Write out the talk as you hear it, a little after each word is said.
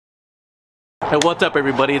Hey, what's up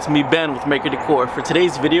everybody? It's me, Ben, with Maker Decor. For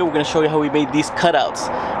today's video, we're going to show you how we made these cutouts.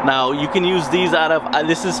 Now, you can use these out of,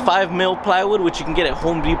 this is 5mm plywood, which you can get at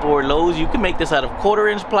Home Depot or Lowe's. You can make this out of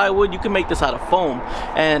 1/4" plywood. You can make this out of foam.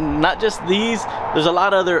 And not just these, there's a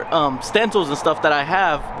lot of other stencils and stuff that I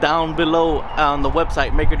have down below on the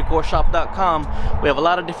website, makerdecorshop.com. We have a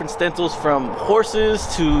lot of different stencils, from horses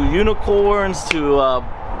to unicorns to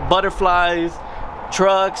butterflies,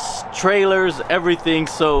 trucks, trailers, everything.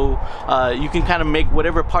 So you can kind of make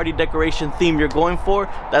whatever party decoration theme you're going for.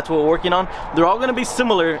 That's what we're working on. They're all going to be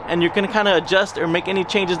similar, and you're going to kind of adjust or make any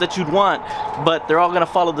changes that you'd want, but they're all going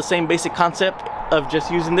to follow the same basic concept of just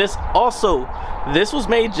using this. Also, this was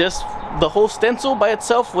made just, the whole stencil by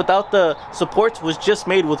itself without the supports was just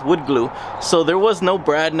made with wood glue. So there was no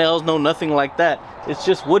brad nails, no nothing like that. It's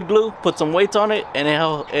just wood glue, put some weights on it, and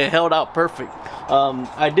it held out perfect.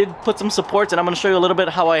 I did put some supports, and I'm going to show you a little bit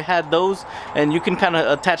how I had those, and you can kind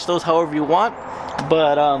of attach those however you want.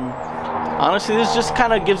 But honestly, this just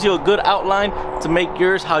kind of gives you a good outline to make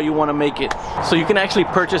yours how you want to make it. So you can actually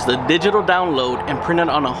purchase the digital download and print it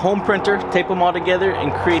on a home printer, tape them all together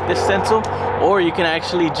and create this stencil, or you can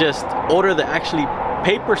actually just order the actually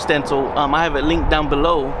paper stencil. I have it linked down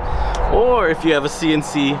below. Or if you have a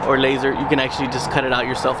CNC or laser, you can actually just cut it out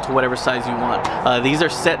yourself to whatever size you want. These are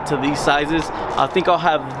set to these sizes. I think I'll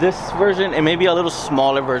have this version and maybe a little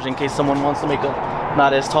smaller version in case someone wants to make a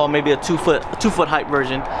not as tall, maybe a 2 foot height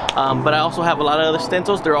version. But I also have a lot of other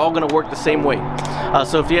stencils. They're all gonna work the same way.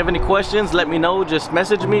 So if you have any questions, let me know. Just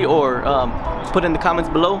message me or put in the comments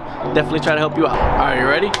below. Definitely try to help you out. All right, you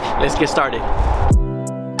ready? Let's get started.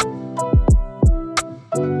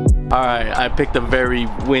 Alright, I picked a very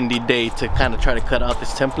windy day to kind of try to cut out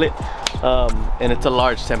this template, and it's a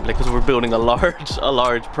large template because we're building a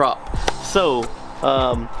large prop. So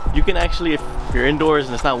you can actually, if you're indoors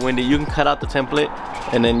and it's not windy, you can cut out the template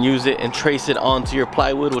and then use it and trace it onto your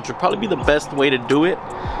plywood, which would probably be the best way to do it.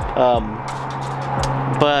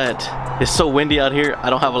 But it's so windy out here,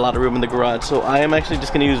 I don't have a lot of room in the garage, so I am actually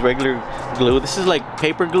just gonna use regular glue. This is like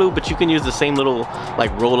paper glue, but you can use the same little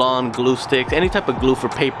like roll-on glue sticks, any type of glue for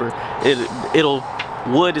paper.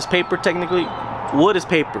 Wood is paper technically. Wood is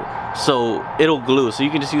paper, so it'll glue. So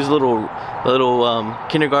you can just use little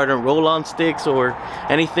kindergarten roll-on sticks or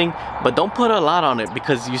anything, but don't put a lot on it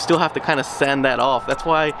because you still have to kind of sand that off. That's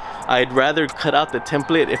why I'd rather cut out the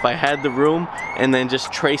template if I had the room and then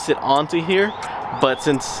just trace it onto here. But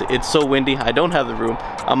since it's so windy, I don't have the room.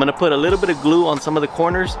 I'm gonna put a little bit of glue on some of the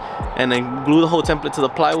corners and then glue the whole template to the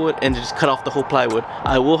plywood and just cut off the whole plywood.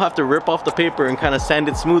 I will have to rip off the paper and kind of sand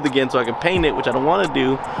it smooth again so I can paint it, which I don't want to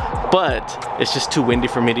do, but it's just too windy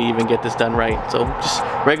for me to even get this done right. So just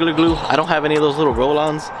regular glue. I don't have any of those little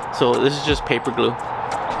roll-ons, so this is just paper glue.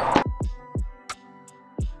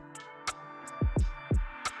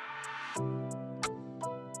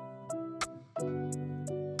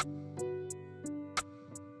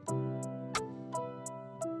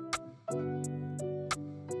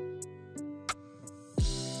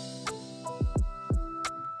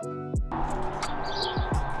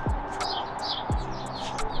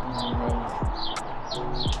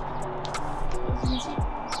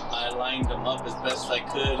 I lined them up as best I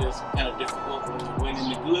could. It's kind of difficult when you went in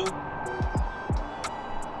the glue.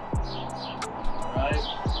 Alright.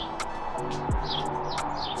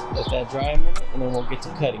 Let that dry a minute and then we'll get to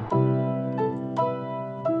cutting.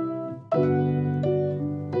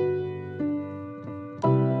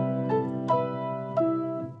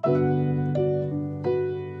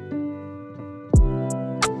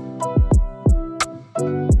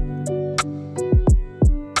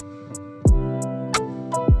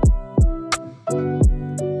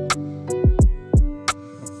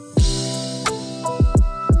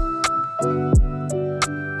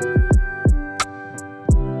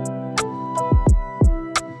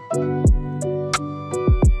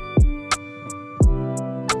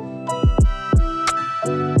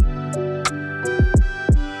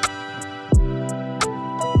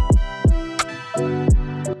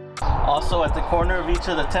 Also, at the corner of each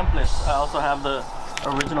of the templates, I also have the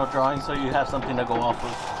original drawing, so you have something to go off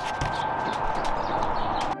of.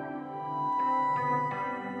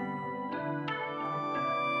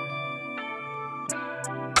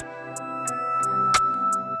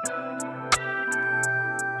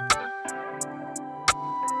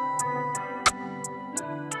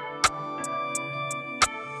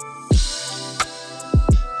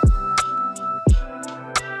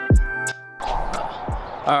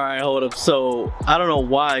 Alright, hold up. So I don't know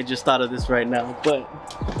why I just thought of this right now, but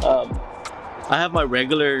I have my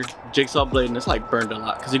regular jigsaw blade and it's like burned a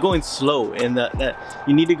lot because you're going slow, and that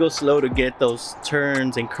you need to go slow to get those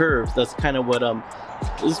turns and curves. That's kind of what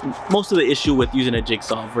is most of the issue with using a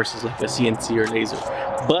jigsaw versus like a CNC or laser.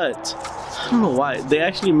 But I don't know why they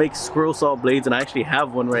actually make squirrel saw blades, and I actually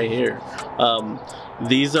have one right here.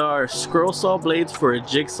 These are squirrel saw blades for a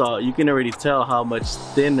jigsaw. You can already tell how much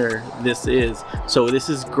thinner this is. So this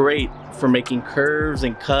is great for making curves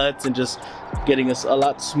and cuts and just getting us a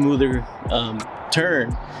lot smoother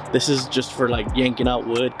turn. This is just for like yanking out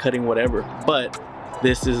wood, cutting whatever. But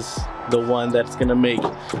this is the one that's gonna make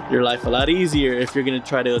your life a lot easier if you're gonna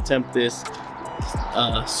try to attempt this.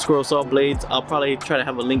 Squirrel saw blades, I'll probably try to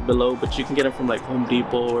have a link below, but you can get them from like Home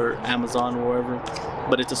Depot or Amazon or wherever.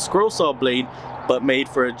 But it's a squirrel saw blade, but made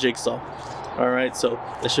for a jigsaw. All right, so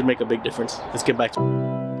this should make a big difference. Let's get back to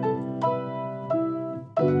it.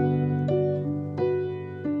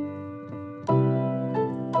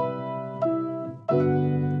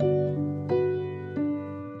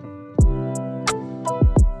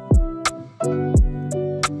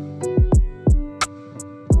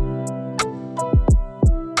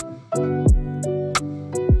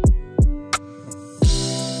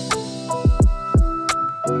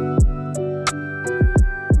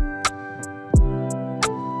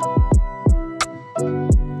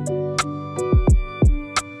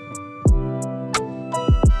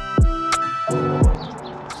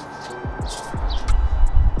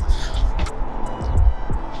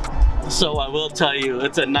 So I will tell you,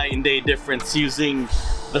 it's a night and day difference using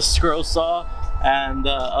the squirrel saw and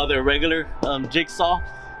the other regular jigsaw.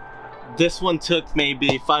 This one took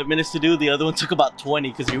maybe 5 minutes to do, the other one took about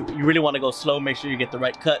 20, because you really want to go slow, make sure you get the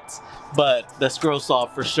right cuts. But the squirrel saw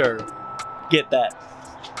for sure, get that.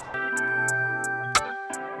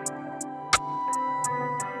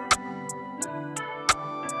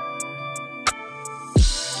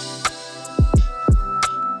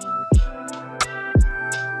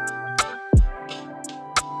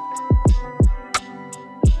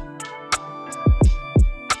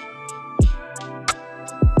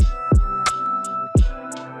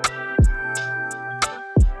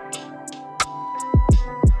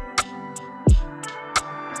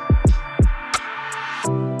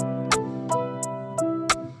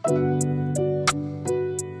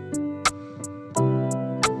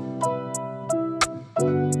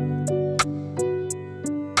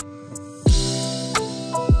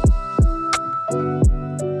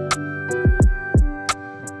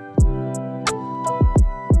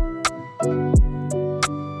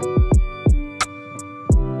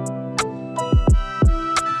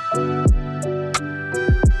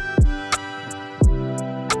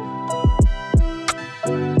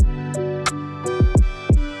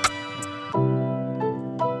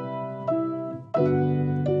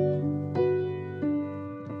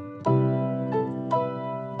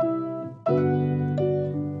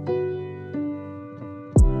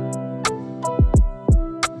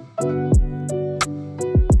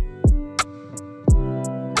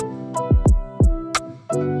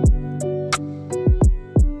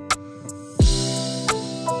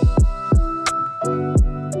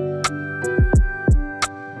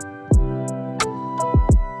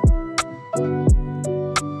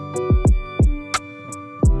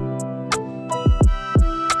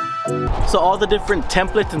 So all the different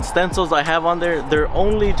templates and stencils I have on there, they're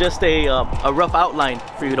only just a rough outline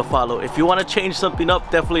for you to follow. If you want to change something up,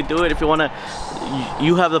 definitely do it. If you want to,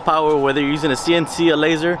 you have the power, whether you're using a CNC, a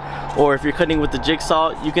laser, or if you're cutting with the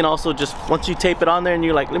jigsaw, you can also just, once you tape it on there and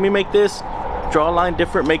you're like, let me make this, draw a line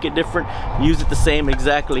different, make it different, use it the same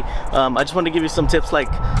exactly. I just want to give you some tips, like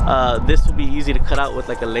this would be easy to cut out with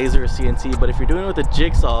like a laser or CNC, but if you're doing it with a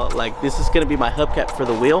jigsaw, like this is going to be my hubcap for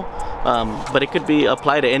the wheel, but it could be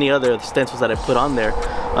applied to any other stencils that I put on there.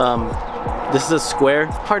 This is a square,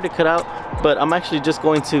 hard to cut out, but I'm actually just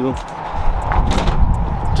going to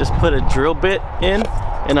just put a drill bit in,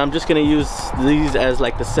 and I'm just going to use these as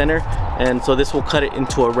like the center, and so this will cut it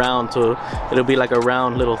into a round, so it'll be like a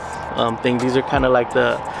round little thing. These are kind of like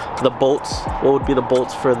the bolts, what would be the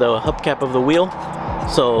bolts for the hubcap of the wheel.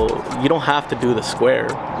 So you don't have to do the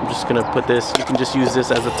square. I'm just gonna put this, you can just use this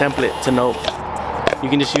as a template to know, you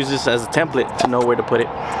can just use this as a template to know where to put it.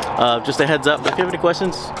 Just a heads up, if you have any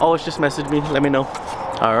questions, always just message me, let me know.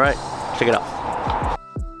 All right, check it out.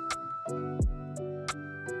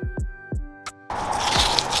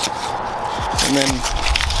 And then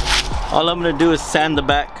all I'm gonna do is sand the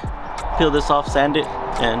back, peel this off, sand it,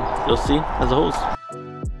 and you'll see as a hose.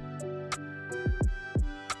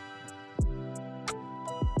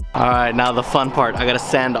 All right, now the fun part. I gotta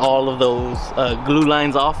sand all of those glue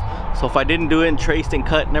lines off. So if I didn't do it and traced and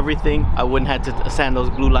cut and everything, I wouldn't have to sand those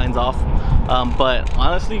glue lines off. But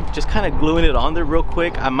honestly, just kind of gluing it on there real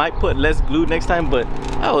quick. I might put less glue next time, but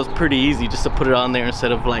that was pretty easy just to put it on there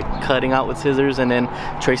instead of like cutting out with scissors and then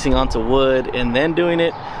tracing onto wood and then doing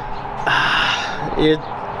it.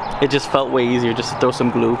 It just felt way easier just to throw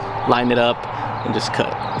some glue, line it up, and just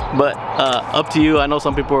cut. But up to you. I know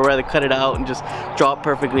some people would rather cut it out and just draw it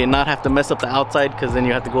perfectly and not have to mess up the outside, because then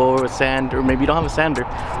you have to go over with sand, or maybe you don't have a sander.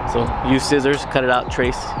 So use scissors, cut it out,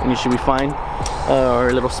 trace, and you should be fine. Or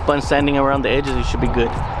a little sponge sanding around the edges, you should be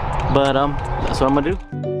good. But that's what I'm gonna do.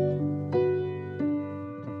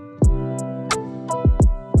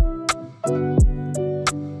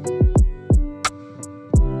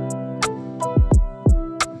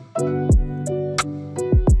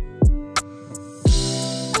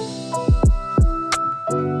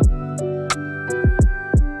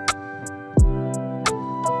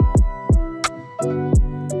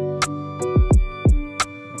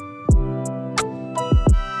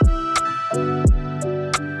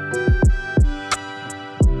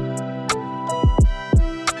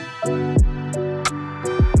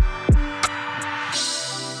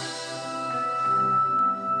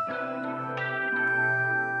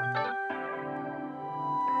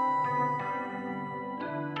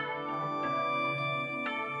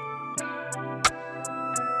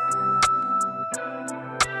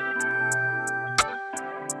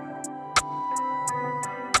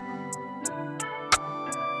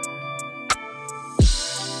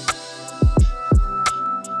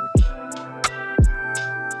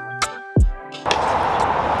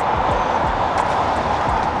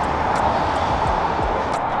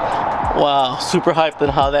 Wow, super hyped on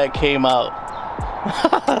how that came out.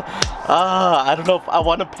 I don't know if I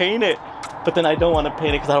want to paint it, but then I don't want to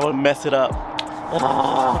paint it because I don't want to mess it up.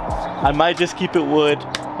 I might just keep it wood.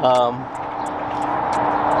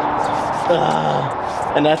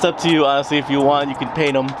 And that's up to you, honestly. If you want, you can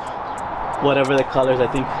paint them whatever the colors. I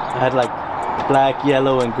think I had like black,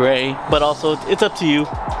 yellow, and gray, but also it's up to you.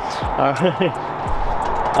 All right.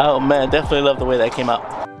 Oh man, definitely love the way that came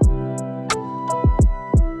out.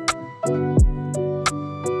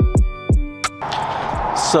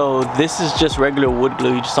 So this is just regular wood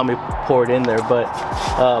glue. You just saw me pour it in there, but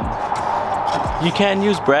you can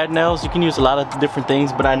use brad nails. You can use a lot of different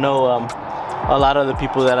things, but I know a lot of the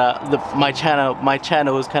people that my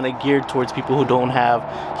channel is kind of geared towards people who don't have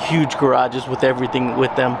huge garages with everything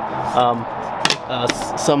with them.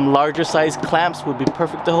 Some larger size clamps would be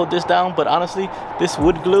perfect to hold this down, but honestly, this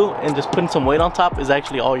wood glue and just putting some weight on top is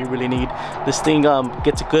actually all you really need. This thing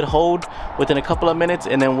gets a good hold within a couple of minutes,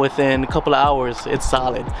 and then within a couple of hours it's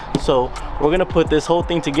solid. So we're gonna put this whole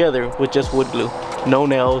thing together with just wood glue. No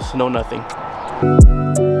nails, no nothing.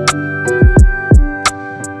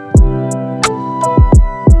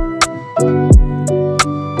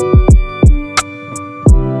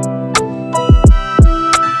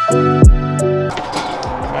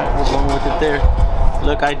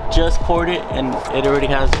 Look, I just poured it and it already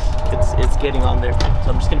has, it's getting on there. So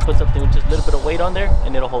I'm just gonna put something with just a little bit of weight on there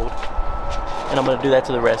and it'll hold. And I'm gonna do that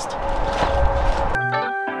to the rest.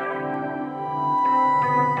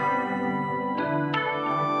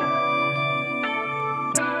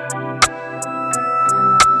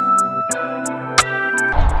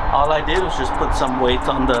 All I did was just put some weight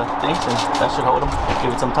on the things and that should hold them.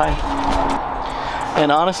 Give it some time. And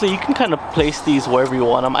honestly, you can kind of place these wherever you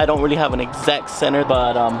want them. I don't really have an exact center,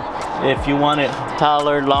 but if you want it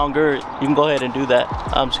taller, longer, you can go ahead and do that.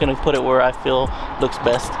 I'm just gonna put it where I feel looks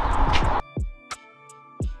best.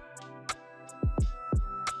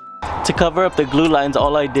 To cover up the glue lines,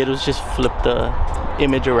 all I did was just flip the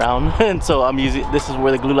image around. And so I'm using, this is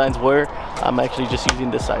where the glue lines were. I'm actually just using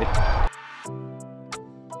this side.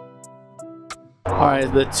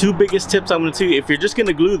 Alright, the two biggest tips I'm going to tell you, if you're just going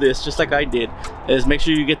to glue this, just like I did, is make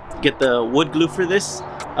sure you get the wood glue for this.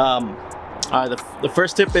 The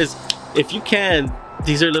first tip is, if you can,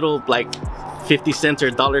 these are little like 50 cents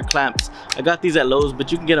or $1 clamps. I got these at Lowe's,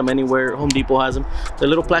 but you can get them anywhere. Home Depot has them. They're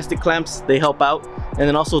little plastic clamps, they help out. And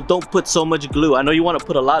then also, don't put so much glue. I know you want to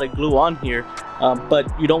put a lot of glue on here, but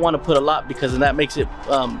you don't want to put a lot, because then that makes it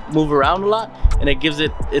move around a lot, and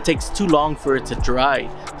it takes too long for it to dry.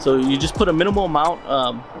 So you just put a minimal amount.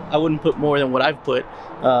 I wouldn't put more than what I've put.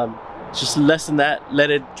 Just less than that.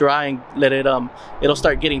 Let it dry and let it it'll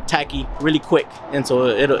start getting tacky really quick, and so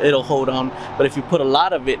it'll hold on. But if you put a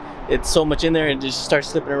lot of it, it's so much in there and just starts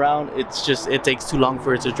slipping around. It takes too long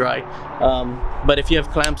for it to dry. But if you have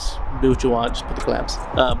clamps, do what you want. Just put the clamps.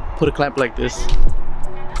 Put a clamp like this.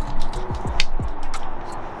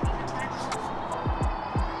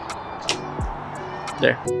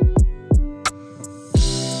 There.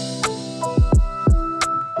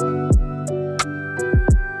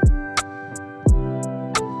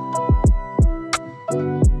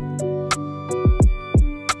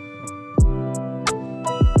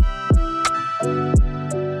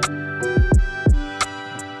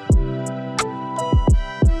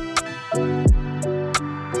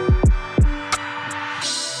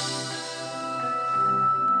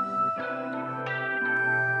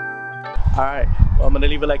 Alright, well, I'm gonna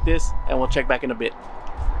leave it like this and we'll check back in a bit.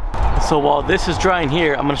 So while this is drying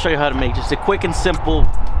here, I'm gonna show you how to make just a quick and simple,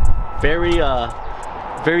 very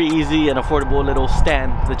easy and affordable little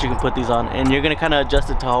stand that you can put these on. And you're gonna kind of adjust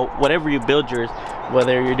it to how, whatever you build yours,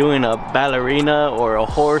 whether you're doing a ballerina or a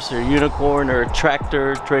horse or a unicorn or a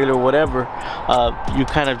tractor, trailer, whatever. You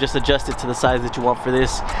kind of just adjust it to the size that you want for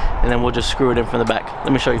this, and then we'll just screw it in from the back.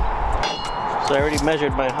 Let me show you. So I already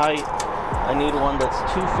measured my height. I need one that's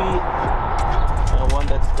 2 feet and one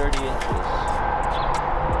that's 30 inches.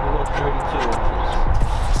 We'll go 32 inches.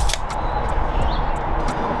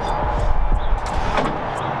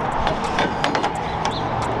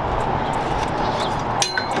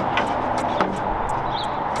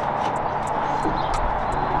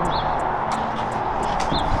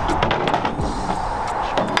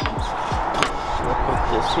 So I'll put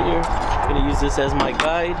this here. I'm gonna use this as my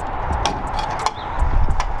guide.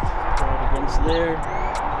 There.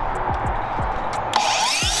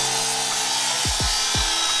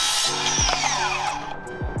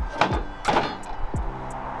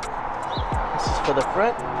 This is for the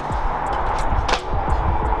front.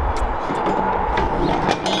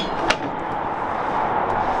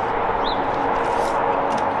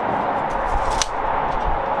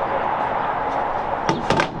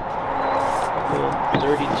 Go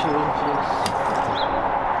 32 inches.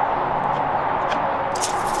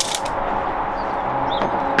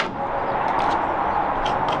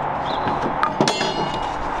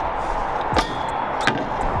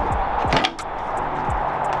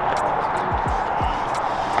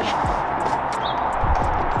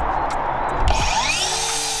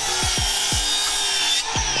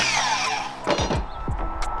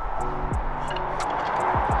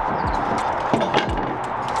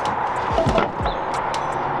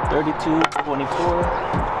 32, 24.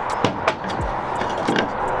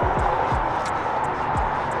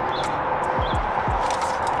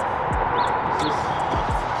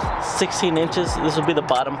 16 inches. This will be the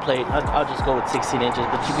bottom plate. I'll just go with 16 inches,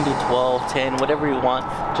 but you can do 12, 10, whatever you want,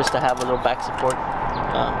 just to have a little back support.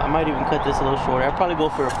 I might even cut this a little shorter. I'll probably go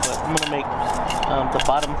for a foot. I'm gonna make the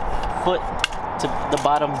bottom foot to the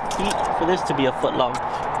bottom feet for this to be a foot long.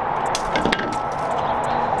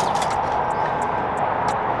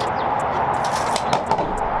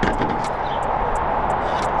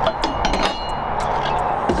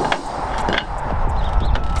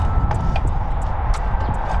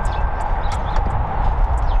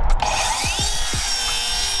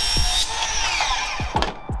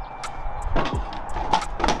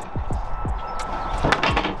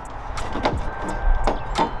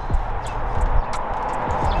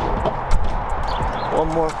 One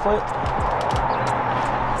more foot.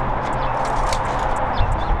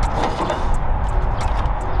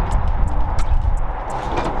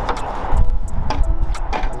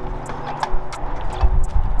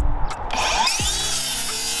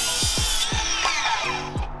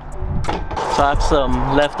 So I have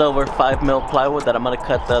some leftover 5mm plywood that I'm gonna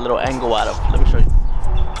cut the little angle out of. Let me show you.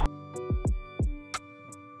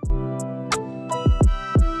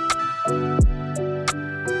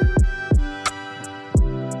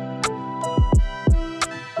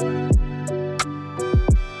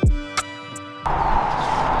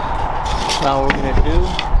 Now what we're gonna do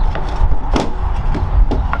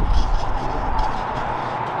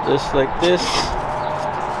this like this,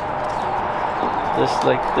 this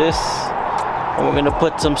like this, and we're gonna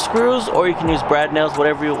put some screws, or you can use brad nails,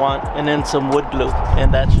 whatever you want, and then some wood glue,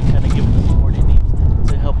 and that should kind of give it the support it needs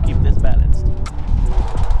to help keep this balanced.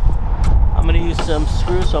 I'm gonna use some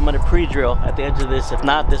screws, so I'm gonna pre-drill at the edge of this. If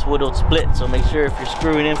not, this wood will split, so make sure if you're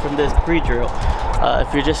screwing in from this, pre-drill.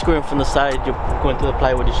 If you're just screwing from the side, you're going through the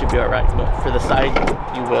plywood, you should be alright, but for the side,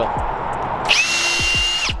 you will.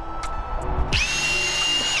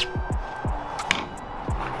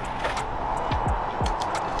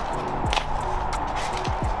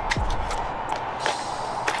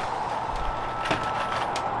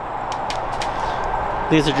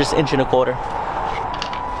 These are just 1.25 inches.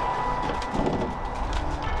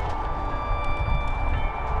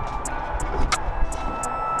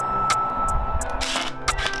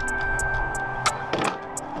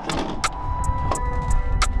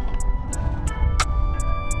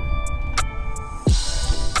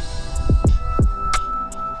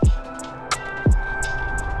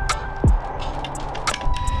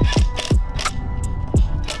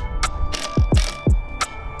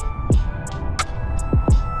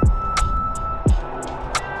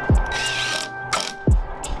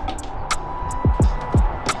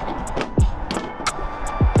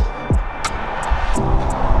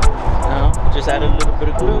 bit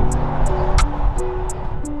of glue.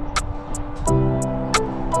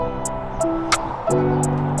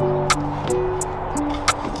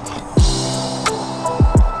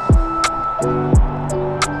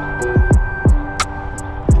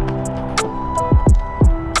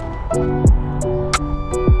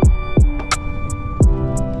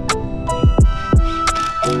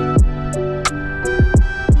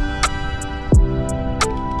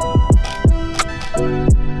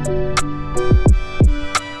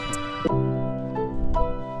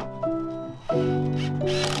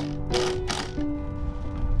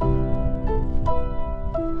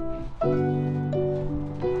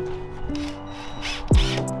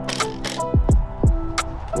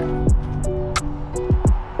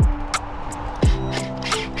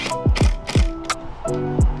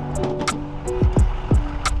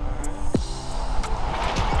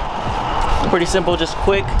 Pretty simple, just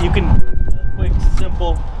quick. You can quick,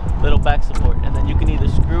 simple little back support, and then you can either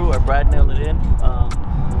screw or brad nail it in.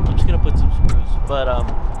 I'm just gonna put some screws, but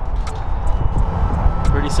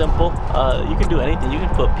pretty simple. You can do anything. You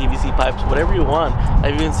can put PVC pipes, whatever you want.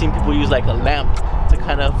 I've even seen people use like a lamp to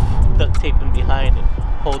kind of duct tape them behind and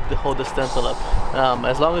hold the stencil up.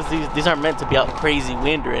 As long as these aren't meant to be out crazy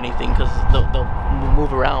wind or anything, because they'll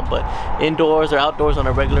move around. But indoors or outdoors on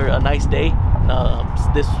a nice day,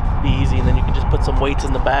 this would be easy. And then you can just put some weights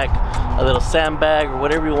in the back, a little sandbag or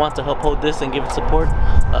whatever you want to help hold this and give it support.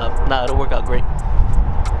 It'll work out great.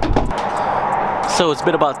 So it's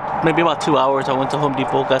been maybe about 2 hours. I went to Home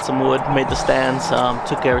Depot, got some wood, made the stands,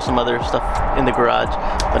 took care of some other stuff in the garage.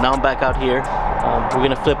 But now I'm back out here. We're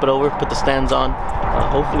gonna flip it over, put the stands on.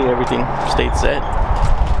 Hopefully everything stayed set.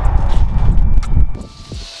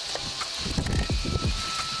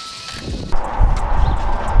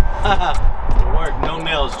 Haha, it worked. No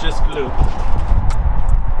nails, just glue.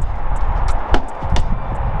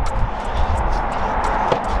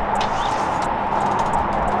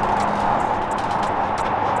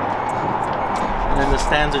 And then the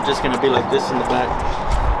stands are just gonna be like this in the back.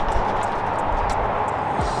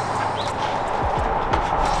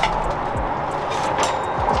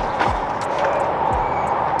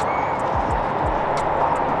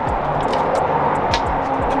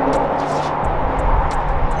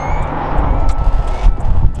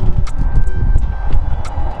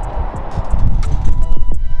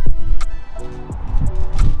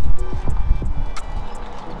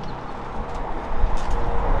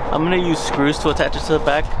 I'm gonna use screws to attach it to the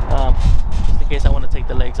back, just in case I want to take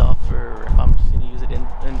the legs off, or if I'm just gonna use it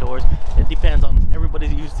indoors. It depends on, everybody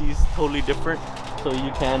uses these totally different, so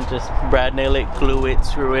you can just brad nail it, glue it,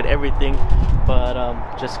 screw it, everything. But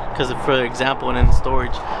just because, for example, and in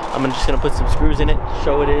storage, I'm just gonna put some screws in it,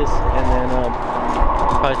 show it is, and then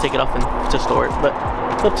probably take it off and just store it. But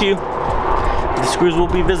it's up to you. The screws will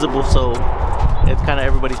be visible, so it's kind of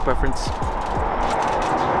everybody's preference.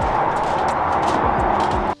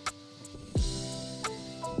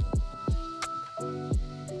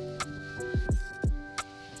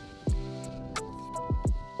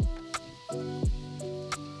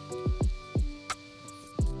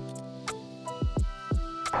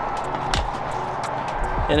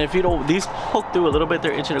 And if you don't, these poke through a little bit,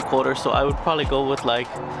 they're 1 1/4 inch, so I would probably go with like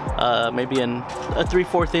maybe a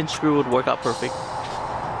 3/4 inch screw would work out perfect.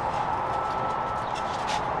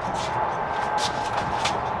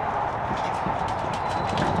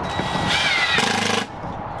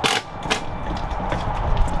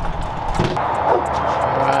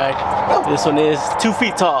 Alright, this one is 2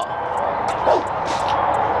 feet tall.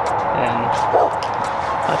 And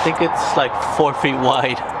I think it's like 4 feet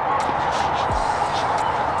wide.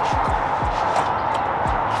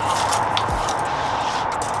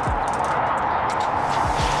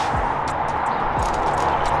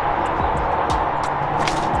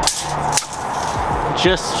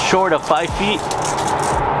 Just short of 5 feet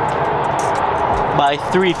by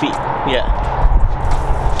 3 feet. Yeah.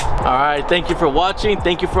 All right, thank you for watching.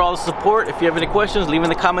 Thank you for all the support. If you have any questions, leave in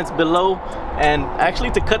the comments below. And actually,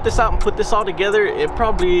 to cut this out and put this all together, it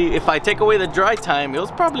probably, if I take away the dry time, it was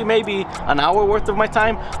probably maybe an hour worth of my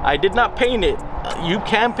time. I did not paint it. You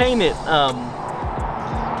can paint it.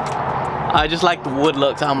 I just like the wood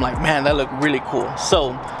looks. I'm like, man, that looked really cool.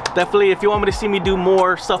 So definitely, if you want me to see me do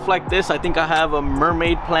more stuff like this, I think I have a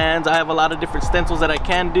mermaid plans. I have a lot of different stencils that I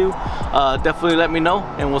can do. Definitely let me know,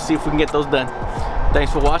 and we'll see if we can get those done.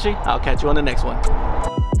 Thanks for watching. I'll catch you on the next one.